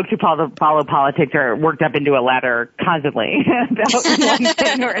folks who follow politics are worked up into a ladder constantly about one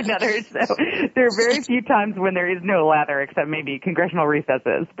thing or another. So there are very few times when there is no ladder, except maybe congressional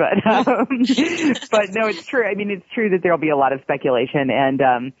recesses. But no, it's true. I mean, it's true that there will be a lot of speculation, and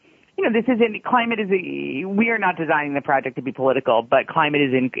we are not designing the project to be political, but climate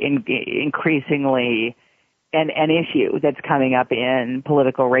is increasingly an issue that's coming up in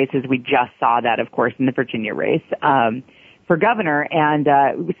political races. We just saw that, of course, in the Virginia race for governor, and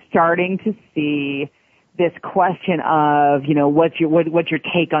starting to see this question of, what's your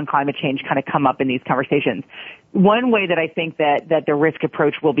take on climate change kind of come up in these conversations. One way that I think that the risk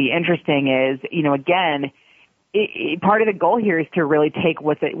approach will be interesting is, again, part of the goal here is to really take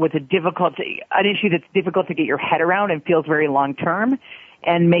an issue that's difficult to get your head around and feels very long term,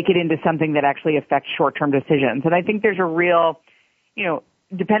 and make it into something that actually affects short-term decisions. And I think there's a real,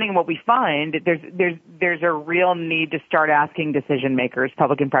 depending on what we find, there's a real need to start asking decision makers,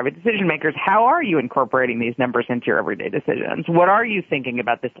 public and private decision makers, how are you incorporating these numbers into your everyday decisions? What are you thinking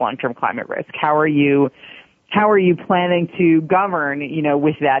about this long-term climate risk? How are you planning to govern,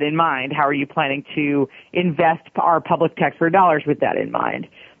 with that in mind? How are you planning to invest our public taxpayer dollars with that in mind?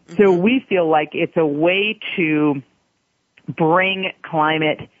 So we feel like it's a way to bring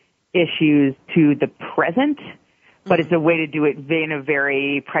climate issues to the present, but it's a way to do it in a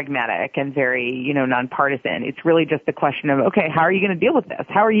very pragmatic and very, nonpartisan. It's really just the question of, okay, how are you going to deal with this?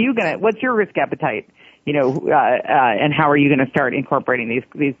 What's your risk appetite? And how are you going to start incorporating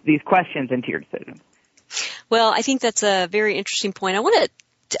these questions into your decisions? Well, I think that's a very interesting point. I want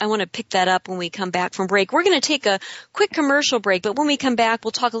to pick that up when we come back from break. We're going to take a quick commercial break, but when we come back,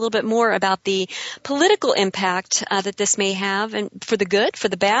 we'll talk a little bit more about the political impact that this may have, and for the good, for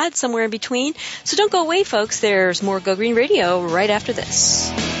the bad, somewhere in between. So don't go away, folks. There's more Go Green Radio right after this.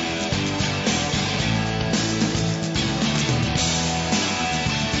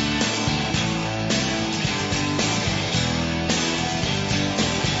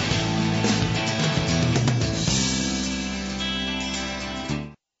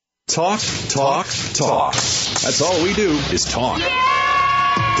 Talk, talk, talk. That's all we do is talk.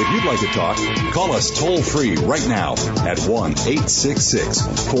 If you'd like to talk, call us toll-free right now at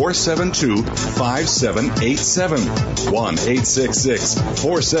 1-866-472-5787.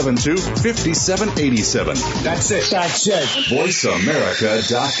 1-866-472-5787. That's it.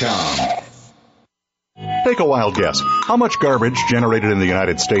 VoiceAmerica.com. Take a wild guess. How much garbage generated in the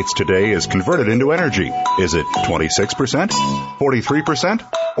United States today is converted into energy? Is it 26%, 43%,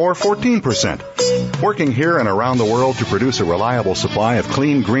 or 14%? Working here and around the world to produce a reliable supply of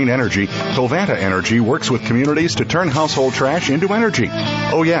clean, green energy, Covanta Energy works with communities to turn household trash into energy.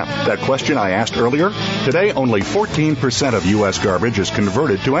 Oh yeah, that question I asked earlier? Today, only 14% of U.S. garbage is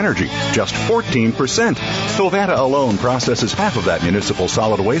converted to energy. Just 14%. Covanta alone processes half of that municipal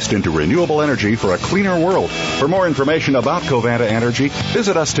solid waste into renewable energy for a cleaner world. For more information about Covanta Energy,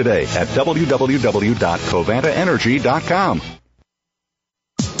 visit us today at www.covantaenergy.com.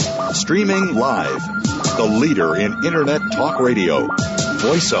 Streaming live, the leader in Internet talk radio,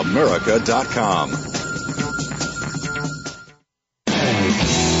 VoiceAmerica.com.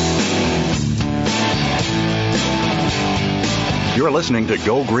 You're listening to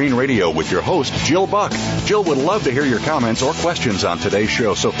Go Green Radio with your host, Jill Buck. Jill would love to hear your comments or questions on today's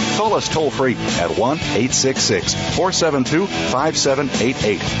show, so call us toll-free at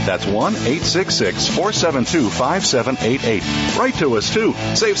 1-866-472-5788. That's 1-866-472-5788. Write to us, too.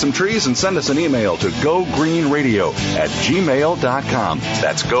 Save some trees and send us an email to gogreenradio@gmail.com.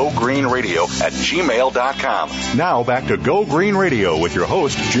 That's gogreenradio@gmail.com. Now back to Go Green Radio with your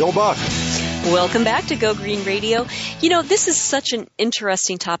host, Jill Buck. Welcome back to Go Green Radio. This is such an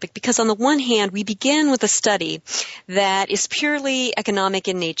interesting topic because on the one hand, we begin with a study that is purely economic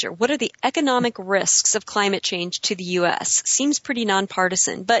in nature. What are the economic risks of climate change to the U.S.? Seems pretty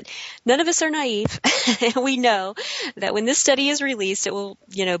nonpartisan, but none of us are naive. We know that when this study is released, it will,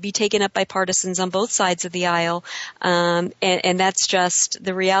 be taken up by partisans on both sides of the aisle. And that's just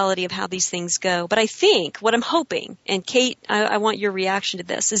the reality of how these things go. But I think what I'm hoping, and Kate, I want your reaction to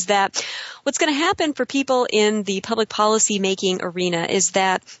this, is that what's going to happen for people in the public policy making arena is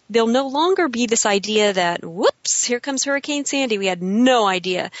that there'll no longer be this idea that, whoops, here comes Hurricane Sandy. We had no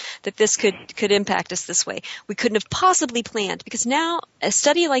idea that this could impact us this way. We couldn't have possibly planned, because now a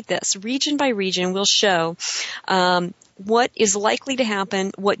study like this, region by region, will show what is likely to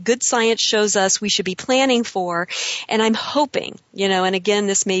happen, what good science shows us we should be planning for. And I'm hoping, and again,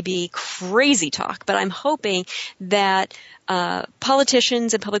 this may be crazy talk, but I'm hoping that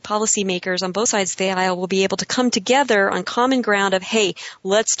politicians and public policy makers on both sides of the aisle will be able to come together on common ground of, hey,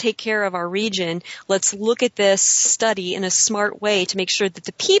 let's take care of our region. Let's look at this study in a smart way to make sure that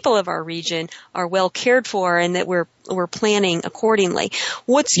the people of our region are well cared for and that we're planning accordingly.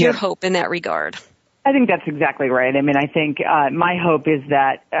 What's your hope in that regard? I think that's exactly right. I mean, I think my hope is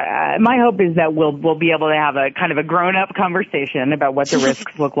that we'll be able to have a kind of a grown-up conversation about what the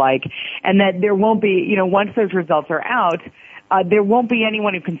risks look like, and that there won't be, once those results are out, there won't be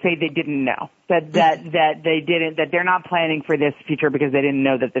anyone who can say they didn't know, that they're not planning for this future because they didn't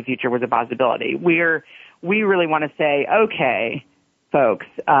know that the future was a possibility. We really want to say, okay, folks,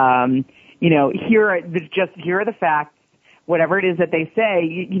 here are the facts. Whatever it is that they say,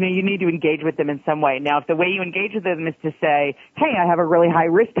 you need to engage with them in some way. Now, if the way you engage with them is to say, hey, I have a really high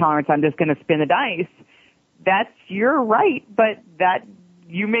risk tolerance, I'm just going to spin the dice, you're right, but that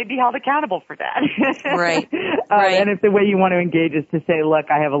you may be held accountable for that. Right. And if the way you want to engage is to say, look,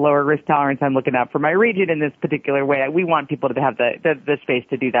 I have a lower risk tolerance, I'm looking out for my region in this particular way, we want people to have the space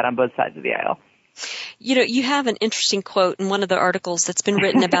to do that on both sides of the aisle. You know, you have an interesting quote in one of the articles that's been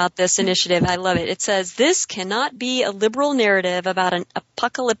written about this initiative. I love it. It says, "This cannot be a liberal narrative about an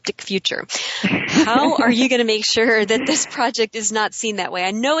apocalyptic future." How are you going to make sure that this project is not seen that way?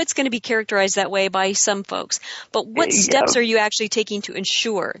 I know it's going to be characterized that way by some folks, but what steps are you actually taking to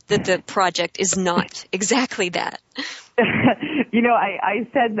ensure that the project is not exactly that? You know, I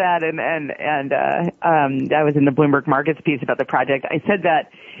said that, and I was in the Bloomberg Markets piece about the project. I said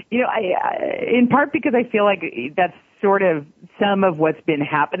that, you know, in part because I feel like that's sort of some of what's been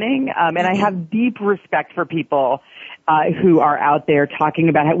happening, and I have deep respect for people who are out there talking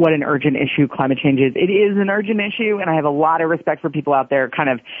about what an urgent issue climate change is. It is an urgent issue, and I have a lot of respect for people out there kind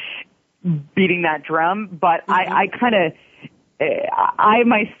of beating that drum. But I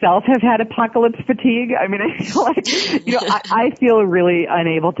myself have had apocalypse fatigue. I mean, I feel like, you know, I feel really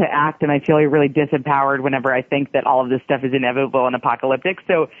unable to act, and I feel really disempowered whenever I think that all of this stuff is inevitable and apocalyptic.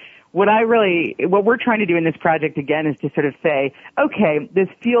 So what we're trying to do in this project again is to sort of say, okay, this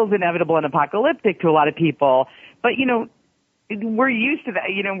feels inevitable and apocalyptic to a lot of people, but, you know, we're used to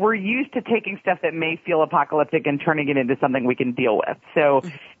that. You know, we're used to taking stuff that may feel apocalyptic and turning it into something we can deal with. So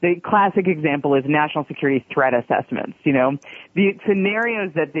the classic example is national security threat assessments. You know, the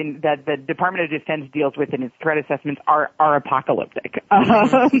scenarios that the Department of Defense deals with in its threat assessments are apocalyptic.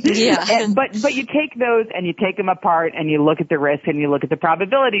 But you take those and you take them apart and you look at the risk and you look at the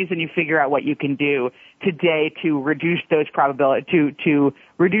probabilities and you figure out what you can do today to reduce those probabilities, to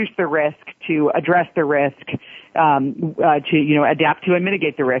reduce the risk, to address the risk, to, you know, adapt to and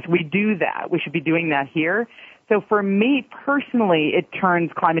mitigate the risk. We do that. We should be doing that here. So for me personally, it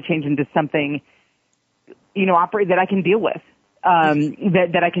turns climate change into something, you know, that I can deal with,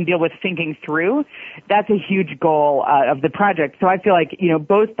 that I can deal with thinking through. That's a huge goal of the project. So I feel like, you know,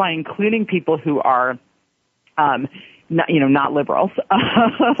 both by including people who are, not liberals,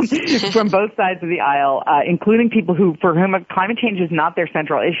 from both sides of the aisle, including people for whom climate change is not their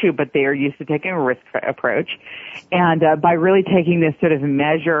central issue, but they are used to taking a risk approach. And, by really taking this sort of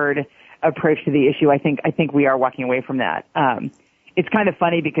measured approach to the issue, I think we are walking away from that. It's kind of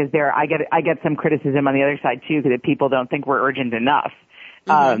funny because I get some criticism on the other side too, that people don't think we're urgent enough.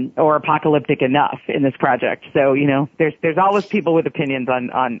 Or apocalyptic enough in this project. So, you know, there's always people with opinions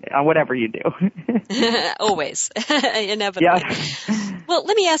on whatever you do. Always. Inevitably. Yeah. Well,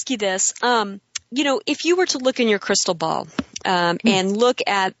 let me ask you this. You know, if you were to look in your crystal ball, and look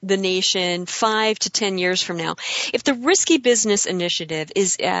at the nation 5 to 10 years from now, if the Risky Business Initiative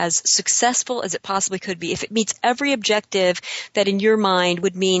is as successful as it possibly could be, if it meets every objective that in your mind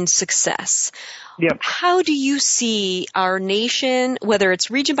would mean success, how do you see our nation, whether it's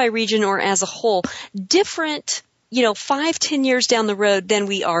region by region or as a whole, different, you know, 5, 10 years down the road than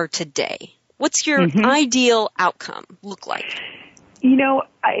we are today? What's your ideal outcome look like? You know,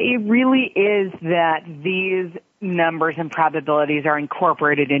 it really is that these numbers and probabilities are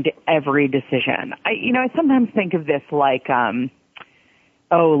incorporated into every decision. I sometimes think of this like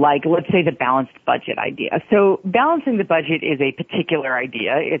let's say the balanced budget idea. So balancing the budget is a particular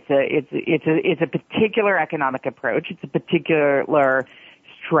idea. It's a particular economic approach. It's a particular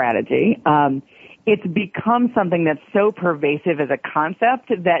strategy. It's become something that's so pervasive as a concept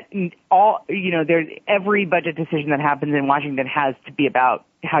that there's every budget decision that happens in Washington has to be about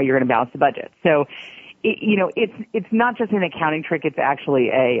how you're going to balance the budget. So, it's not just an accounting trick. It's actually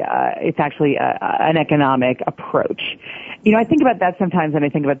an economic approach. You know, I think about that sometimes when I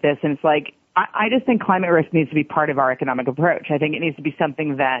think about this, and it's like, I just think climate risk needs to be part of our economic approach. I think it needs to be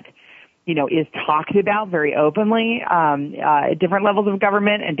something that, you know, is talked about very openly at different levels of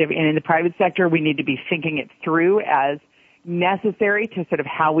government and in the private sector. We need to be thinking it through as necessary to sort of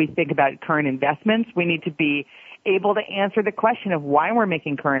how we think about current investments. We need to be able to answer the question of why we're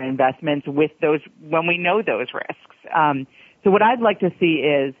making current investments with those when we know those risks. So what I'd like to see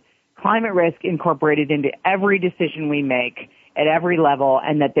is climate risk incorporated into every decision we make at every level,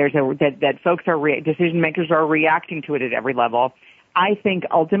 and that that folks decision makers are reacting to it at every level. I think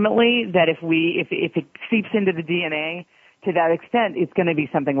ultimately that if it seeps into the DNA to that extent, it's going to be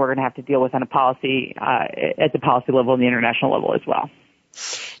something we're going to have to deal with on a policy, at the policy level and the international level as well.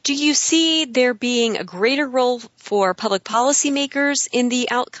 Do you see there being a greater role for public policymakers in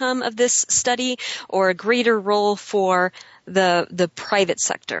the outcome of this study, or a greater role for the private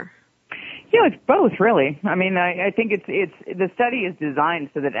sector? You know, it's both, really. I mean, I think it's the study is designed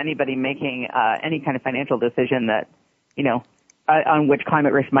so that anybody making any kind of financial decision that, you know, on which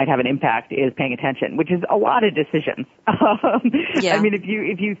climate risk might have an impact is paying attention, which is a lot of decisions. Yeah. I mean,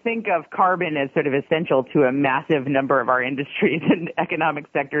 if you think of carbon as sort of essential to a massive number of our industries and economic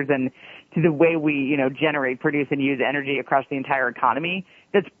sectors and to the way we, generate, produce, and use energy across the entire economy,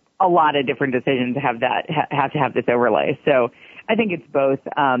 that's a lot of different decisions have to have this overlay. So I think it's both.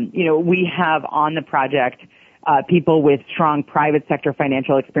 We have on the project people with strong private sector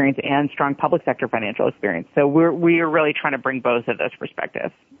financial experience and strong public sector financial experience. So we are really trying to bring both of those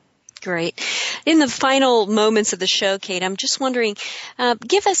perspectives. Great. In the final moments of the show, Kate, I'm just wondering,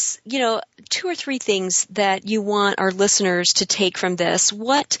 give us, 2 or 3 things that you want our listeners to take from this.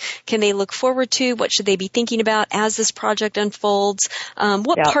 What can they look forward to? What should they be thinking about as this project unfolds?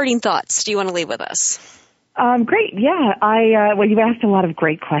 What parting thoughts do you want to leave with us? Great. Yeah. Well, you've asked a lot of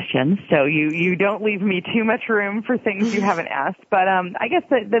great questions, so you don't leave me too much room for things you haven't asked. But, I guess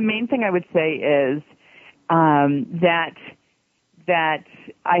the main thing I would say is, that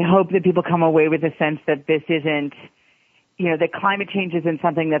I hope that people come away with a sense that this isn't, that climate change isn't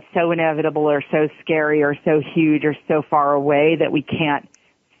something that's so inevitable or so scary or so huge or so far away that we can't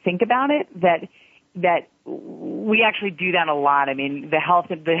think about it, that we actually do that a lot. I mean, the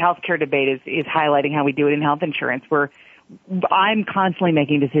healthcare debate is highlighting how we do it in health insurance, where I'm constantly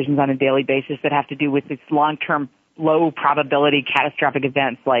making decisions on a daily basis that have to do with this long-term, low probability catastrophic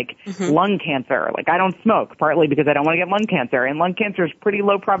events like lung cancer. Like, I don't smoke, partly because I don't want to get lung cancer, and lung cancer is pretty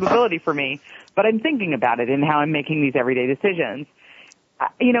low probability for me, but I'm thinking about it and how I'm making these everyday decisions.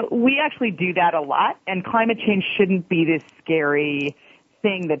 We actually do that a lot, and climate change shouldn't be this scary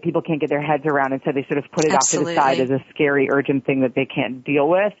thing that people can't get their heads around, and so they sort of put it off to the side as a scary, urgent thing that they can't deal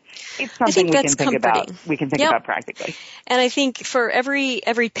with. It's something we can think about. We can think about practically. And I think for every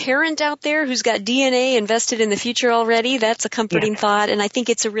parent out there who's got DNA invested in the future already, that's a comforting thought. And I think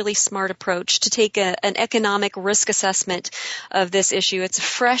it's a really smart approach to take an economic risk assessment of this issue. It's a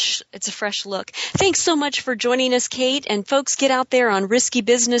fresh look. Thanks so much for joining us, Kate. And folks, get out there on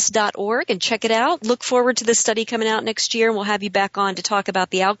riskybusiness.org and check it out. Look forward to the study coming out next year, and we'll have you back on to talk about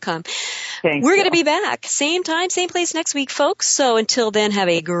the outcome. We're going to be back same time, same place next week, folks. So until then, have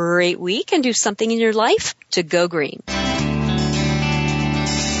a great week and do something in your life to go green.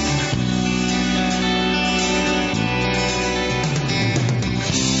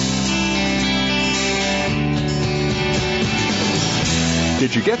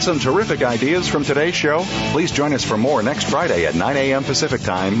 Did you get some terrific ideas from today's show? Please join us for more next Friday at 9 a.m. Pacific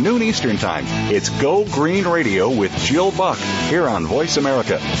Time, noon Eastern Time. It's Go Green Radio with Jill Buck here on Voice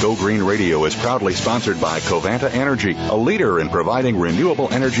America. Go Green Radio is proudly sponsored by Covanta Energy, a leader in providing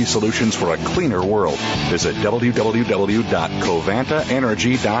renewable energy solutions for a cleaner world. Visit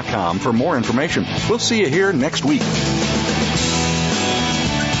www.covantaenergy.com for more information. We'll see you here next week.